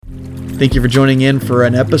Thank you for joining in for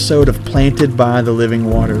an episode of Planted by the Living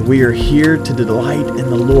Water. We are here to delight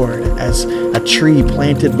in the Lord as a tree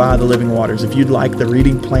planted by the living waters. If you'd like the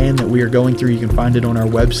reading plan that we are going through, you can find it on our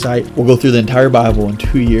website. We'll go through the entire Bible in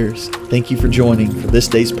 2 years. Thank you for joining for this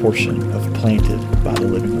day's portion of Planted by the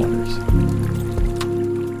Living Waters.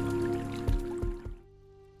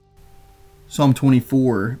 Psalm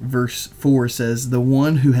 24, verse 4 says, "The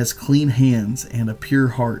one who has clean hands and a pure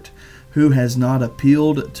heart, who has not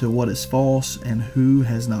appealed to what is false, and who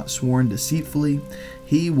has not sworn deceitfully,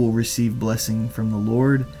 he will receive blessing from the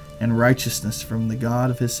Lord and righteousness from the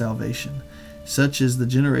God of his salvation. Such is the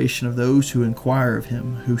generation of those who inquire of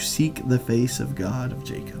him, who seek the face of God of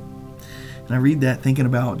Jacob." And I read that thinking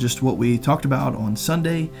about just what we talked about on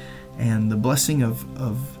Sunday and the blessing of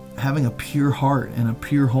having a pure heart and a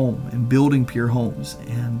pure home and building pure homes.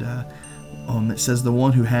 And it says the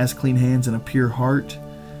one who has clean hands and a pure heart,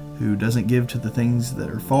 who doesn't give to the things that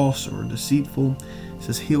are false or deceitful,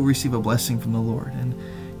 says he'll receive a blessing from the Lord.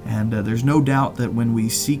 And there's no doubt that when we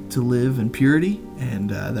seek to live in purity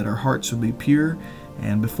and that our hearts will be pure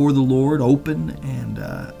and before the Lord open and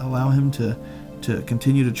allow him to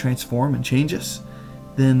continue to transform and change us,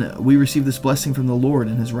 then we receive this blessing from the Lord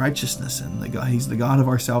and his righteousness, and he's the God of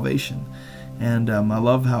our salvation. And I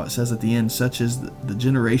love how it says at the end, such is the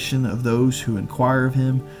generation of those who inquire of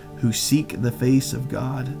him, who seek the face of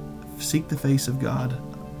God. Seek the face of God.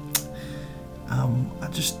 I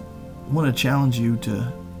just want to challenge you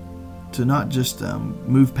to not just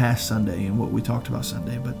move past Sunday and what we talked about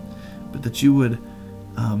Sunday, but that you would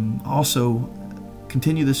also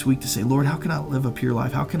continue this week to say, Lord, how can I live a pure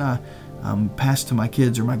life? How can I pass to my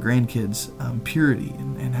kids or my grandkids purity?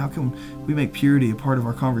 And how can we make purity a part of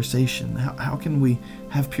our conversation? How can we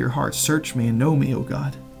have pure hearts? Search me and know me, O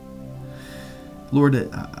God. Lord,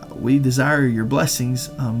 we desire your blessings,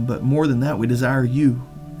 but more than that, we desire you.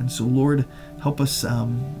 And so, Lord, help us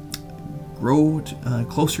grow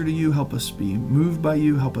closer to you. Help us be moved by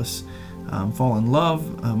you. Help us fall in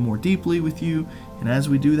love more deeply with you. And as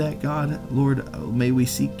we do that, God, Lord, may we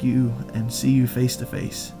seek you and see you face to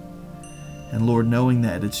face. And Lord, knowing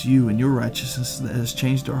that it's you and your righteousness that has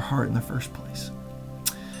changed our heart in the first place.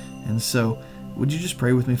 And so, would you just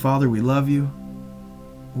pray with me? Father, we love you.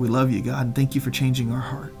 We love you, God, and thank you for changing our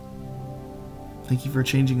heart. Thank you for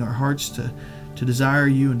changing our hearts to desire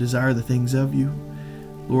you and desire the things of you.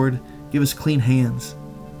 Lord, give us clean hands.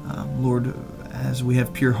 Lord, as we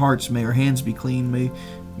have pure hearts, may our hands be clean.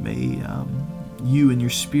 May you and your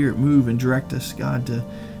Spirit move and direct us, God,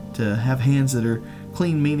 to have hands that are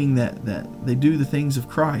clean, meaning that they do the things of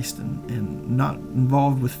Christ and not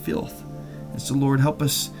involved with filth. And so, Lord, help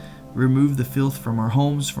us remove the filth from our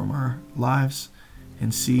homes, from our lives,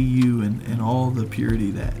 and see you and all the purity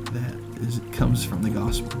that comes from the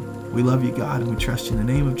gospel. We love you, God, and we trust you. In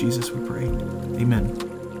the name of Jesus we pray. Amen.